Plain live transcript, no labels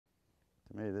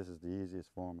To me, this is the easiest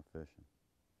form of fishing.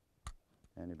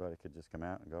 Anybody could just come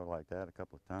out and go like that a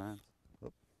couple of times.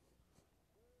 Oop.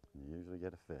 You usually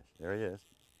get a fish. There he is.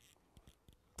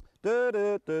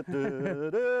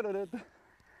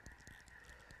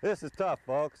 This is tough,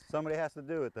 folks. Somebody has to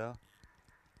do it, though.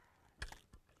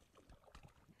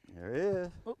 There he is.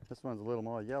 Oop. This one's a little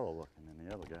more yellow looking than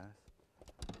the other guys.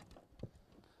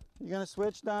 You gonna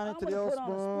switch, Donny, to the old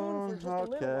spoon?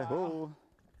 Okay. Oh,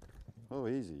 oh,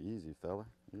 easy, easy, fella.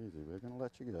 Easy. We're gonna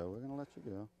let you go. We're gonna let you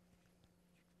go.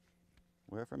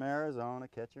 We're from Arizona,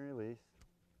 catch and release.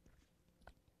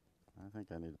 I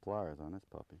think I need the pliers on this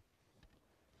puppy.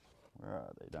 Where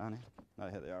are they, Donny? Oh,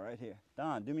 here they are, right here.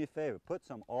 Don, do me a favor. Put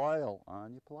some oil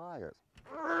on your pliers.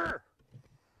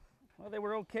 Well, they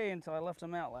were okay until I left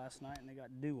them out last night and they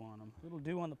got dew on them. A little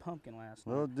dew on the pumpkin last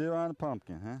night. A little dew on the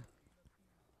pumpkin, huh?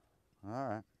 All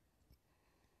right.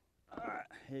 All right,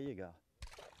 here you go.